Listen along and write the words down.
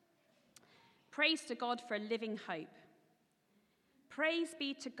Praise to God for a living hope. Praise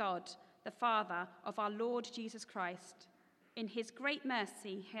be to God, the Father of our Lord Jesus Christ. In his great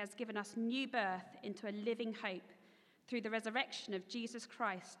mercy, he has given us new birth into a living hope through the resurrection of Jesus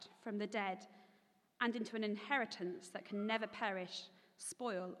Christ from the dead, and into an inheritance that can never perish,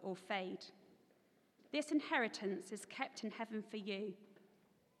 spoil, or fade. This inheritance is kept in heaven for you,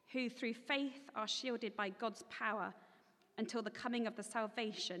 who through faith are shielded by God's power until the coming of the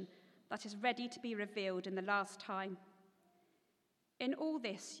salvation that is ready to be revealed in the last time. In all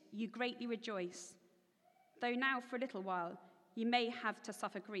this you greatly rejoice, though now for a little while you may have to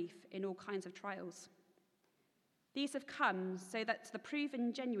suffer grief in all kinds of trials. These have come so that the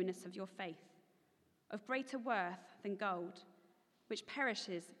proven genuineness of your faith, of greater worth than gold, which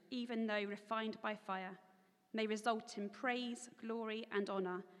perishes even though refined by fire, may result in praise, glory, and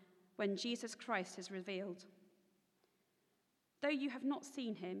honor when Jesus Christ is revealed. Though you have not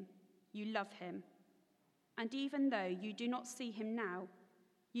seen him, you love him. And even though you do not see him now,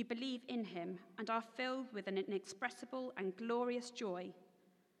 you believe in him and are filled with an inexpressible and glorious joy,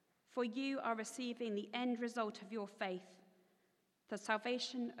 for you are receiving the end result of your faith, the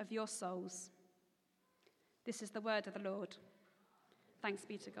salvation of your souls. This is the word of the Lord. Thanks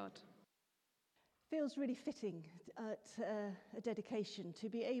be to God. Feels really fitting at a dedication to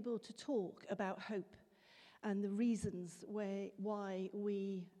be able to talk about hope and the reasons why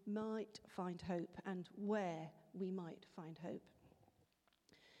we might find hope and where we might find hope.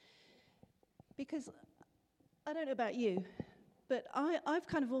 Because I don't know about you, but I've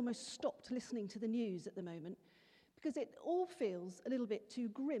kind of almost stopped listening to the news at the moment because it all feels a little bit too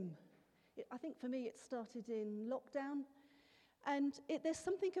grim. I think for me it started in lockdown, and there's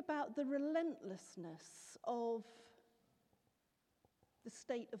something about the relentlessness of the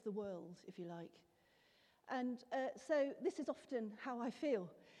state of the world, if you like. And so this is often how I feel,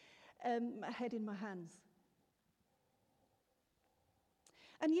 my head in my hands.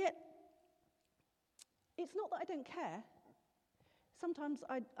 And yet, it's not that I don't care. Sometimes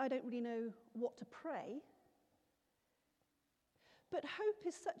I don't really know what to pray. But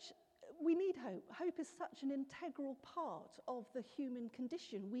we need hope. Hope is such an integral part of the human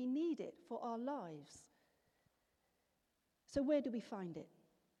condition. We need it for our lives. So where do we find it?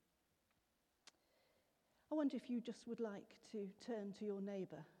 I wonder if you just would like to turn to your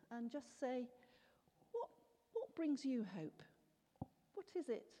neighbour and just say, what brings you hope? What is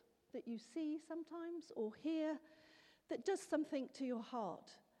it that you see sometimes or hear that does something to your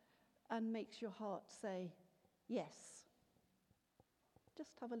heart and makes your heart say, yes?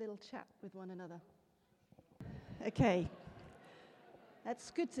 Just have a little chat with one another. Okay. That's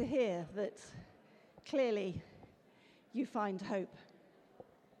good to hear that clearly you find hope.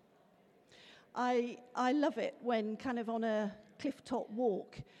 I love it when kind of on a cliff-top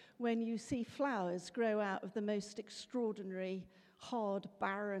walk, when you see flowers grow out of the most extraordinary, hard,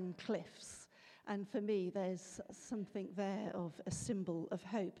 barren cliffs. And for me, there's something there of a symbol of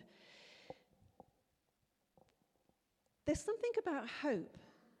hope. There's something about hope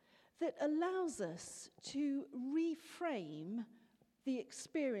that allows us to reframe the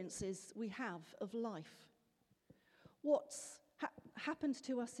experiences we have of life. What's happened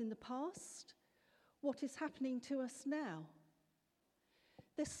to us in the past, what is happening to us now.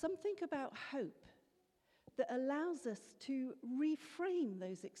 There's something about hope that allows us to reframe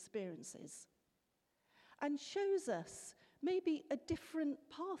those experiences and shows us maybe a different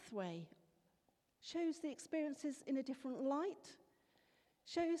pathway, shows the experiences in a different light,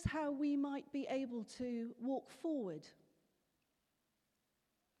 shows how we might be able to walk forward.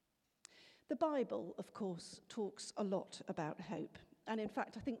 The Bible, of course, talks a lot about hope. And in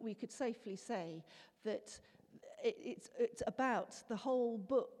fact, I think we could safely say that it's about the whole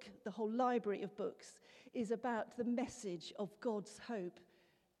book, the whole library of books, is about the message of God's hope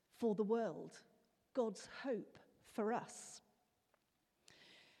for the world, God's hope for us.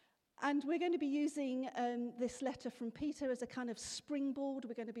 And we're going to be using this letter from Peter as a kind of springboard.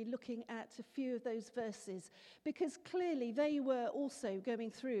 We're going to be looking at a few of those verses because clearly they were also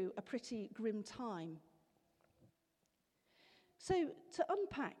going through a pretty grim time. So to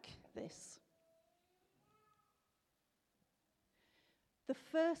unpack this, the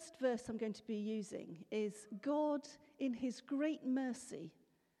first verse I'm going to be using is God, in his great mercy,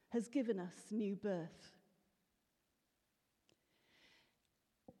 has given us new birth.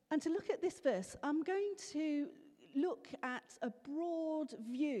 And to look at this verse, I'm going to look at a broad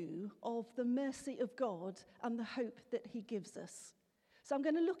view of the mercy of God and the hope that he gives us. So I'm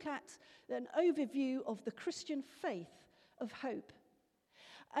going to look at an overview of the Christian faith of hope.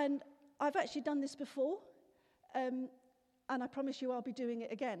 And I've actually done this before, and I promise you I'll be doing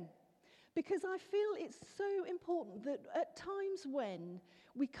it again. Because I feel it's so important that at times when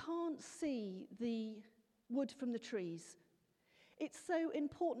we can't see the wood from the trees, it's so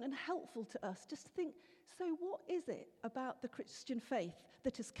important and helpful to us just to think, so what is it about the Christian faith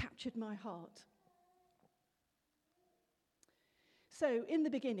that has captured my heart? So in the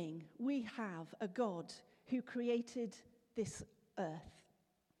beginning, we have a God who created this earth.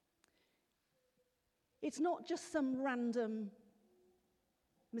 It's not just some random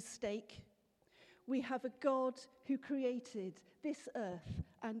mistake. We have a God who created this earth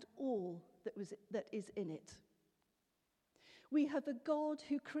and all that is in it. We have a God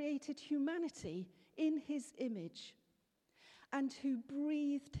who created humanity in his image and who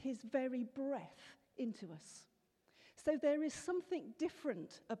breathed his very breath into us. So there is something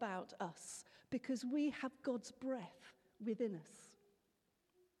different about us because we have God's breath within us.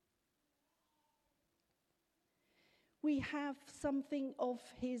 We have something of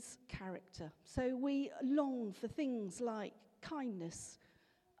his character. So we long for things like kindness,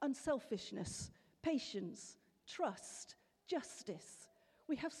 unselfishness, patience, trust, justice.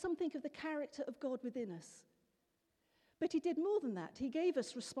 We have something of the character of God within us. But he did more than that. He gave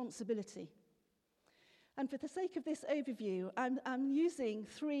us responsibility. And for the sake of this overview, I'm using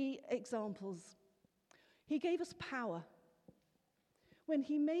 3 examples. He gave us power. When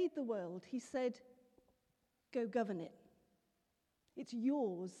he made the world, he said, go govern it. It's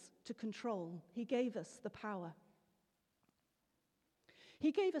yours to control. He gave us the power.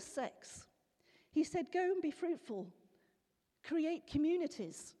 He gave us sex. He said, go and be fruitful. Create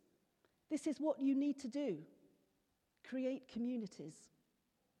communities. This is what you need to do. Create communities.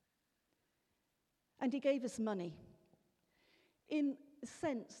 And he gave us money. In the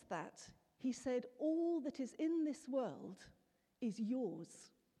sense that he said, all that is in this world is yours.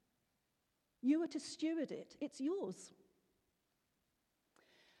 You are to steward it. It's yours.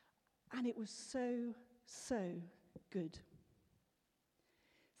 And it was so, so good.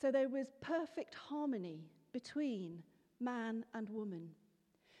 So there was perfect harmony between man and woman.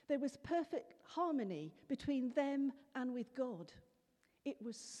 There was perfect harmony between them and with God. It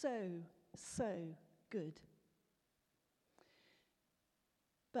was so, so good.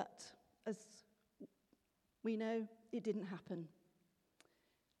 But as we know, it didn't happen.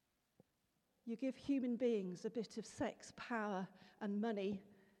 You give human beings a bit of sex, power, and money,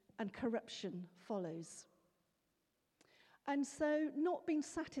 and corruption follows. And so, not being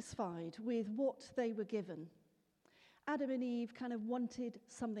satisfied with what they were given, Adam and Eve kind of wanted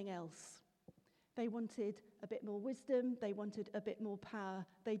something else. They wanted a bit more wisdom, they wanted a bit more power.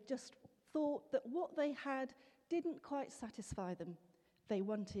 They just thought that what they had didn't quite satisfy them. They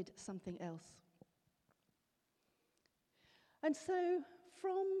wanted something else. And so,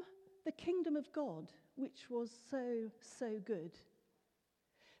 from the kingdom of God, which was so, so good,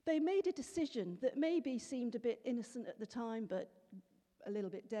 they made a decision that maybe seemed a bit innocent at the time, but a little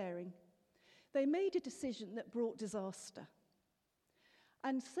bit daring. They made a decision that brought disaster.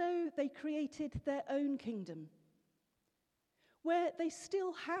 And so they created their own kingdom, where they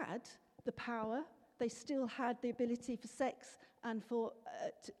still had the power, they still had the ability for sex and for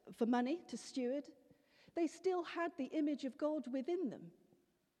money to steward. They still had the image of God within them.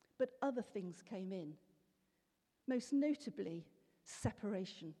 But other things came in, most notably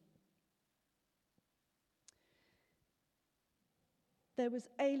separation. There was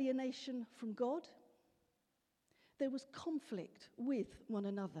alienation from God. There was conflict with one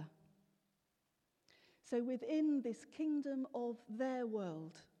another. So within this kingdom of their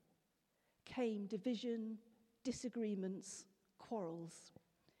world came division, disagreements, quarrels.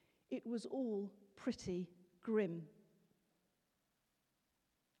 It was all pretty grim.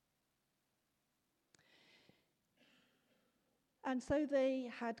 And so they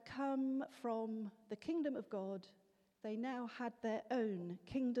had come from the kingdom of God. They now had their own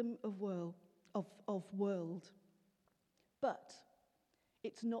kingdom of world. But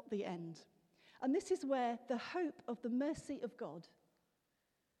it's not the end. And this is where the hope of the mercy of God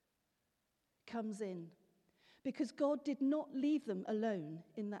comes in. Because God did not leave them alone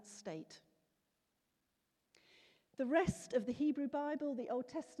in that state. The rest of the Hebrew Bible, the Old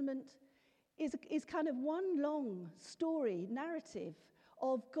Testament, is kind of one long story, narrative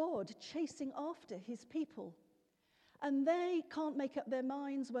of God chasing after his people. And they can't make up their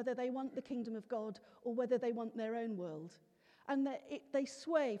minds whether they want the kingdom of God or whether they want their own world. And they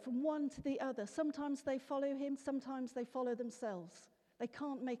sway from one to the other. Sometimes they follow him, sometimes they follow themselves. They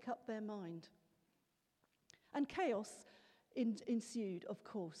can't make up their mind. And chaos ensued, of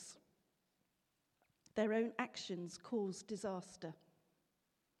course. Their own actions caused disaster.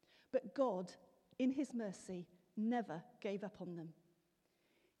 But God, in his mercy, never gave up on them.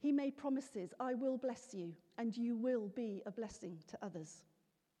 He made promises, I will bless you, and you will be a blessing to others.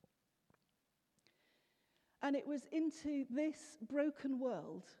 And it was into this broken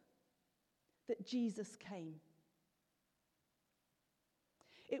world that Jesus came.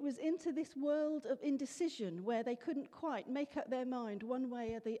 It was into this world of indecision where they couldn't quite make up their mind one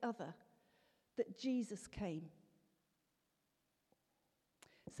way or the other that Jesus came.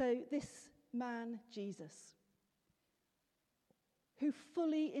 So this man, Jesus, who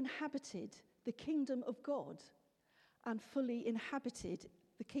fully inhabited the kingdom of God and fully inhabited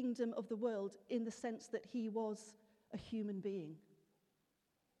the kingdom of the world in the sense that he was a human being.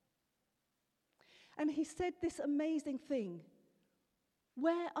 And he said this amazing thing,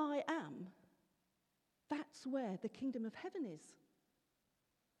 where I am, that's where the kingdom of heaven is.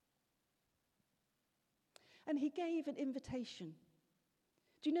 And he gave an invitation.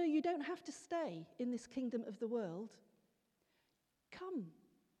 Do you know you don't have to stay in this kingdom of the world?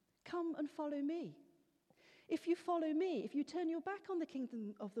 Come and follow me. If you follow me, if you turn your back on the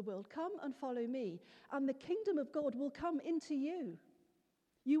kingdom of the world, come and follow me, and the kingdom of God will come into you.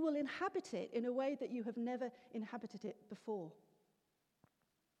 You will inhabit it in a way that you have never inhabited it before.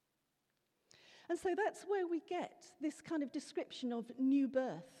 And so that's where we get this kind of description of new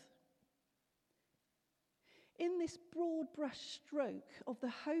birth. In this broad brush stroke of the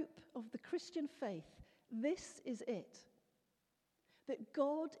hope of the Christian faith, this is it. That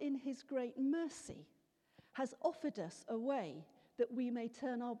God, in his great mercy, has offered us a way that we may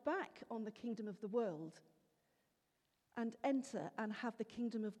turn our back on the kingdom of the world and enter and have the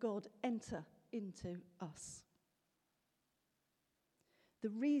kingdom of God enter into us. The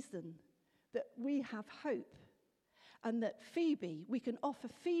reason that we have hope and that we can offer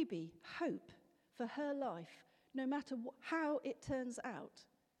Phoebe hope for her life, no matter how it turns out,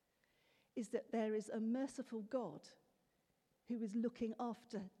 is that there is a merciful God who is looking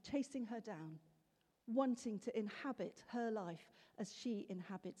after, chasing her down, wanting to inhabit her life as she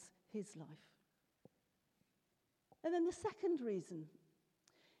inhabits his life. And then the second reason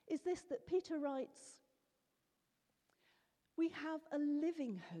is this, that Peter writes, we have a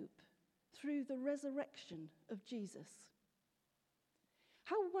living hope through the resurrection of Jesus.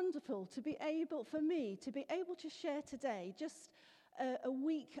 How wonderful for me to be able to share today, just a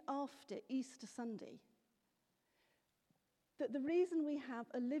week after Easter Sunday, that the reason we have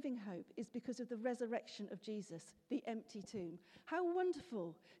a living hope is because of the resurrection of Jesus, the empty tomb. How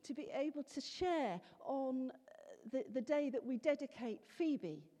wonderful to be able to share on the day that we dedicate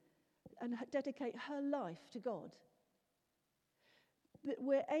Phoebe and dedicate her life to God. That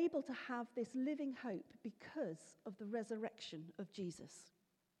we're able to have this living hope because of the resurrection of Jesus.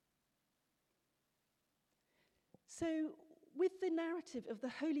 So, with the narrative of the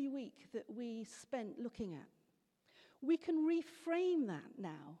Holy Week that we spent looking at, we can reframe that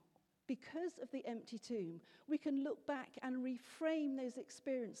now. Because of the empty tomb, we can look back and reframe those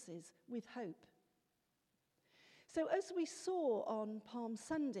experiences with hope. So as we saw on Palm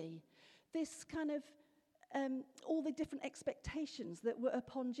Sunday, this kind of all the different expectations that were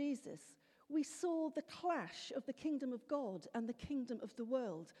upon Jesus, we saw the clash of the kingdom of God and the kingdom of the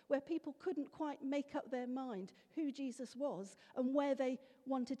world, where people couldn't quite make up their mind who Jesus was and where they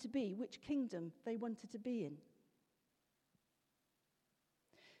wanted to be, which kingdom they wanted to be in.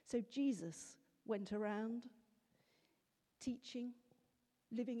 So Jesus went around teaching,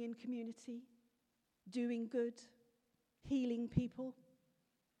 living in community, doing good, healing people.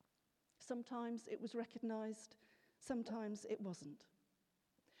 Sometimes it was recognized, sometimes it wasn't.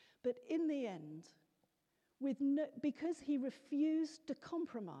 But in the end, because he refused to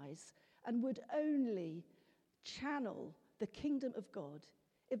compromise and would only channel the kingdom of God,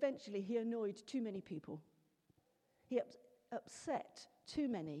 eventually he annoyed too many people. He upset too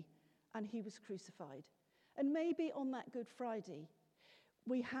many, and he was crucified. And maybe on that Good Friday,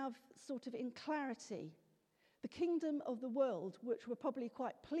 we have sort of in clarity the kingdom of the world, which were probably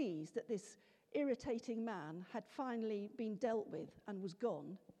quite pleased that this irritating man had finally been dealt with and was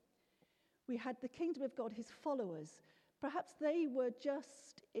gone. We had the kingdom of God, his followers. Perhaps they were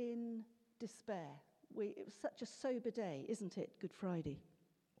just in despair. It was such a sober day, isn't it, Good Friday?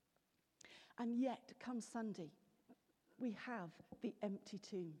 And yet, come Sunday, we have the empty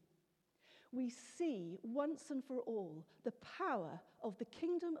tomb. We see once and for all the power of the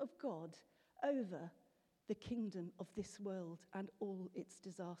kingdom of God over the kingdom of this world and all its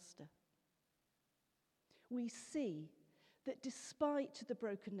disaster. We see that despite the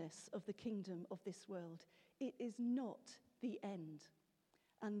brokenness of the kingdom of this world, it is not the end.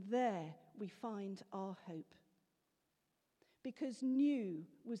 And there we find our hope. Because new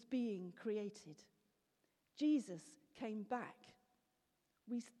was being created. Jesus came back.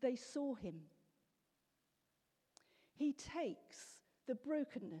 They saw him. He takes the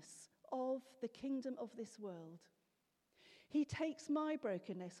brokenness of the kingdom of this world. He takes my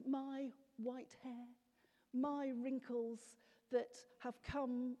brokenness, my white hair, my wrinkles that have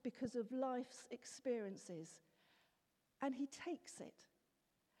come because of life's experiences, and he takes it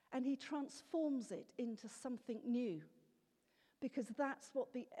and he transforms it into something new, because that's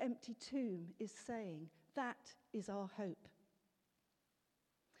what the empty tomb is saying. That is our hope.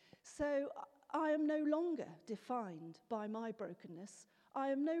 So I am no longer defined by my brokenness. I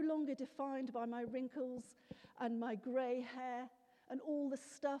am no longer defined by my wrinkles and my grey hair and all the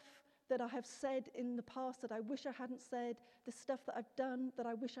stuff that I have said in the past that I wish I hadn't said, the stuff that I've done that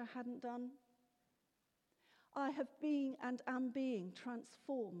I wish I hadn't done. I have been and am being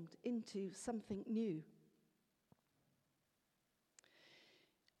transformed into something new.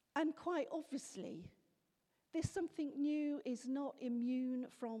 And quite obviously, this something new is not immune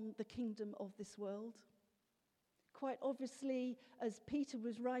from the kingdom of this world. Quite obviously, as Peter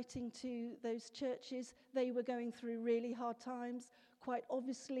was writing to those churches, they were going through really hard times. Quite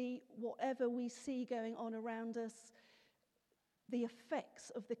obviously, whatever we see going on around us, the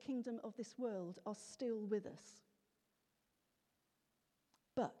effects of the kingdom of this world are still with us.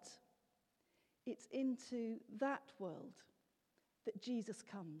 But it's into that world that Jesus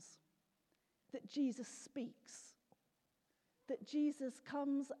comes, that Jesus speaks, that Jesus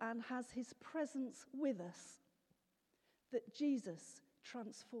comes and has his presence with us, that Jesus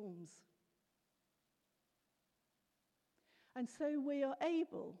transforms. And so we are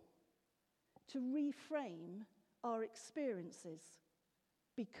able to reframe our experiences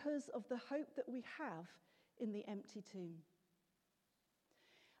because of the hope that we have in the empty tomb.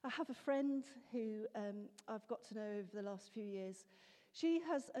 I have a friend who I've got to know over the last few years. She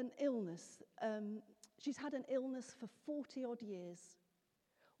has an illness. She's had an illness for 40-odd years,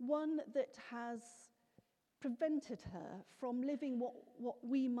 one that has prevented her from living what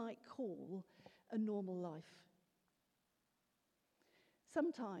we might call a normal life.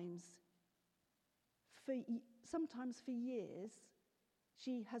 Sometimes for years,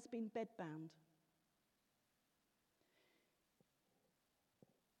 she has been bedbound.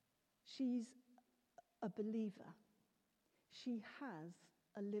 She's a believer. She has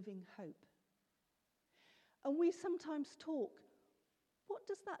a living hope. And we sometimes talk, what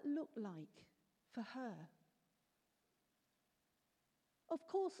does that look like for her? Of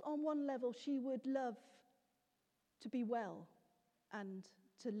course, on one level, she would love to be well and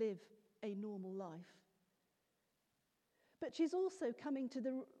to live a normal life. But she's also coming to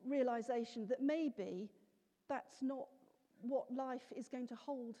the realization that maybe that's not what life is going to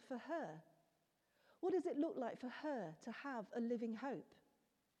hold for her. What does it look like for her to have a living hope?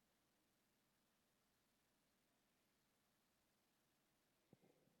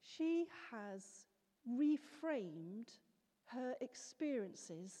 She has reframed her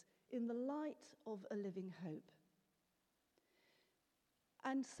experiences in the light of a living hope.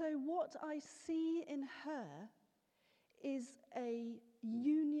 And so what I see in her is a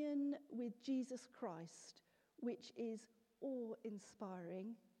union with Jesus Christ, which is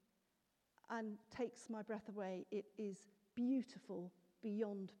awe-inspiring and takes my breath away. It is beautiful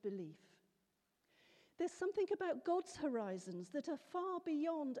beyond belief. There's something about God's horizons that are far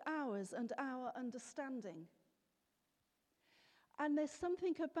beyond ours and our understanding. And there's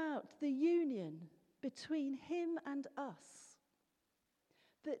something about the union between him and us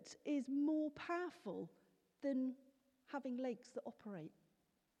that is more powerful than having legs that operate.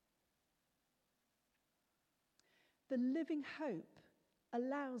 The living hope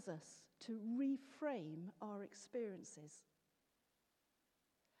allows us to reframe our experiences.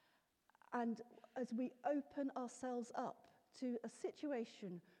 And as we open ourselves up to a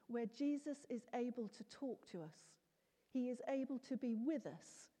situation where Jesus is able to talk to us, he is able to be with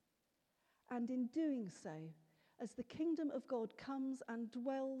us, and in doing so, as the kingdom of God comes and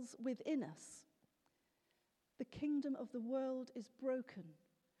dwells within us, the kingdom of the world is broken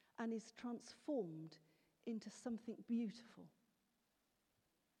and is transformed into something beautiful.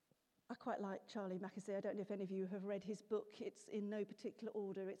 I quite like Charlie Mackesy. I don't know if any of you have read his book. It's in no particular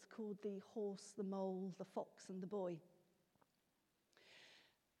order. It's called The Horse, the Mole, the Fox and the Boy.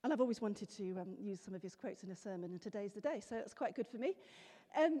 And I've always wanted to use some of his quotes in a sermon, and today's the day, so it's quite good for me.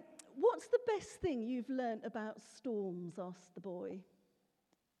 What's the best thing you've learnt about storms, asked the boy.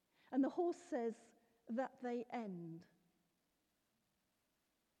 And the horse says that they end.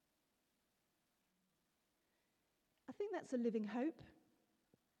 I think that's a living hope.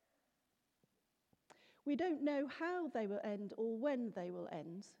 We don't know how they will end or when they will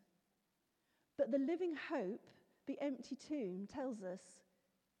end, but the living hope, the empty tomb, tells us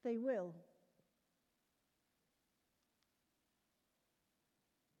They will.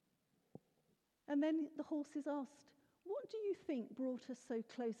 And then the horse is asked, "What do you think brought us so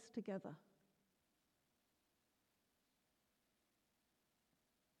close together?"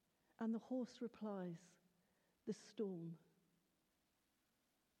 And the horse replies, "The storm."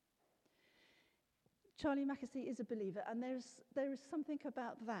 Charlie Mackesy is a believer, and there is something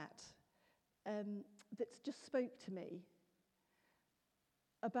about that that's just spoke to me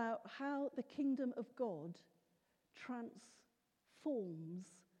about how the kingdom of God transforms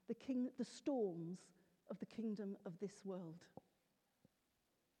the storms of the kingdom of this world.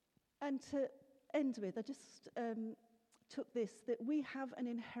 And to end with, I just took this, that we have an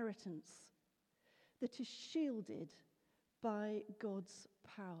inheritance that is shielded by God's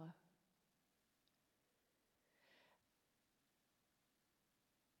power.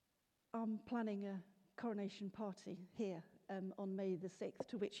 I'm planning a coronation party here on May the 6th,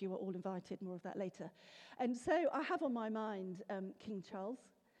 to which you are all invited, more of that later. And so I have on my mind King Charles,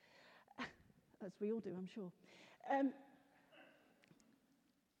 as we all do, I'm sure.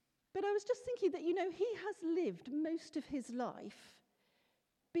 But I was just thinking that, he has lived most of his life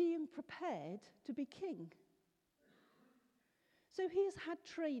being prepared to be king. So he has had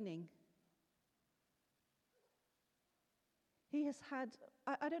training. He has had,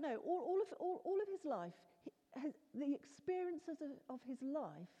 I don't know, all of his life, the experiences of his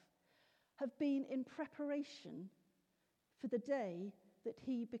life have been in preparation for the day that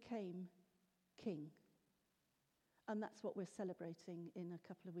he became king. And that's what we're celebrating in a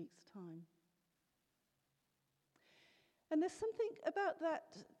couple of weeks' time. And there's something about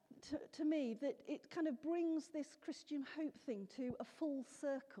that to me that it kind of brings this Christian hope thing to a full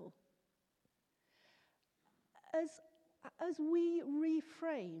circle. As we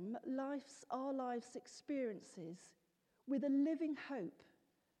reframe our life's experiences with a living hope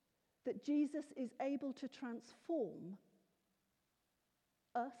that Jesus is able to transform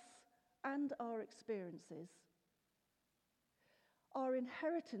us and our experiences, our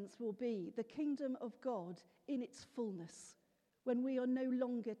inheritance will be the kingdom of God in its fullness, when we are no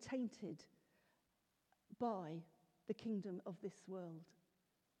longer tainted by the kingdom of this world.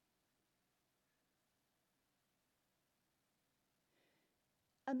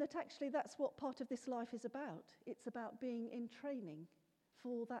 And that actually that's what part of this life is about. It's about being in training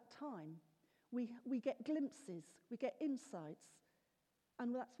for that time. We get glimpses, we get insights,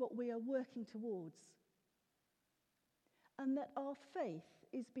 and that's what we are working towards. And that our faith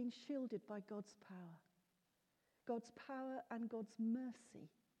is being shielded by God's power and God's mercy,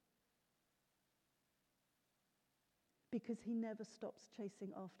 because he never stops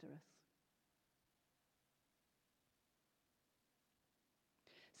chasing after us.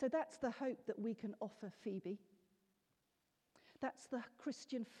 So that's the hope that we can offer Phoebe. That's the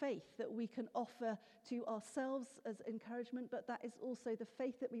Christian faith that we can offer to ourselves as encouragement, but that is also the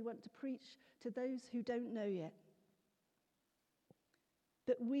faith that we want to preach to those who don't know yet.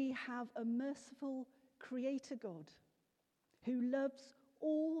 That we have a merciful Creator God who loves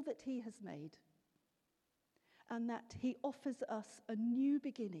all that he has made, and that he offers us a new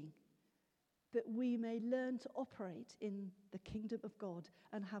beginning, that we may learn to operate in the kingdom of God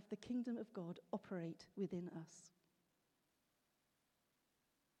and have the kingdom of God operate within us.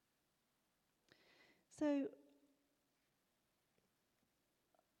 So,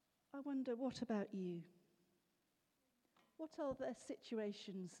 I wonder, what about you? What are the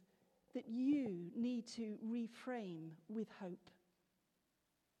situations that you need to reframe with hope?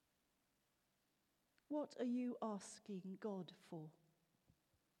 What are you asking God for?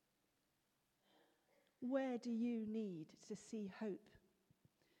 Where do you need to see hope?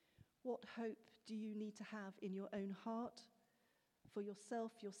 What hope do you need to have in your own heart, for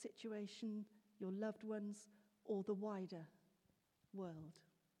yourself, your situation, your loved ones, or the wider world?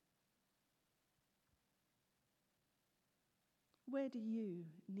 Where do you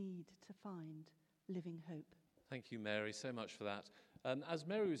need to find living hope? Thank you, Mary, so much for that. As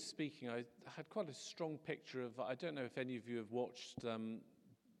Mary was speaking, I had quite a strong picture of, I don't know if any of you have watched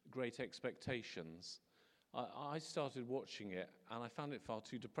Great Expectations. I started watching it and I found it far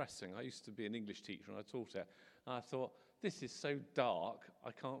too depressing. I used to be an English teacher and I taught it. And I thought, this is so dark,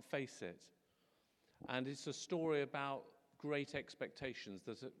 I can't face it. And it's a story about great expectations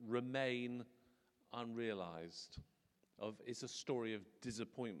that remain unrealized. It's a story of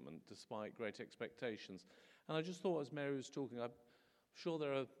disappointment despite great expectations. And I just thought, as Mary was talking, I'm sure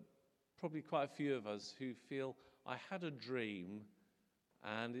there are probably quite a few of us who feel, I had a dream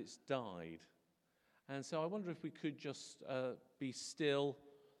and it's died. And so I wonder if we could just be still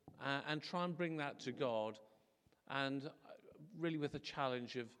and try and bring that to God and really with a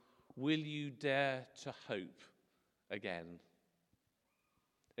challenge of, will you dare to hope again?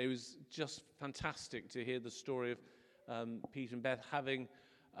 It was just fantastic to hear the story of Pete and Beth having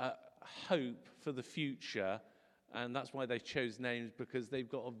hope for the future, and that's why they chose names, because they've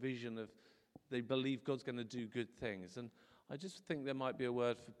got a vision of, they believe God's going to do good things. And I just think there might be a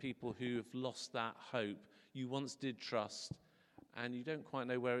word for people who have lost that hope. You once did trust, and you don't quite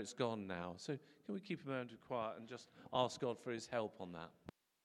know where it's gone now. So can we keep a moment of quiet and just ask God for his help on that?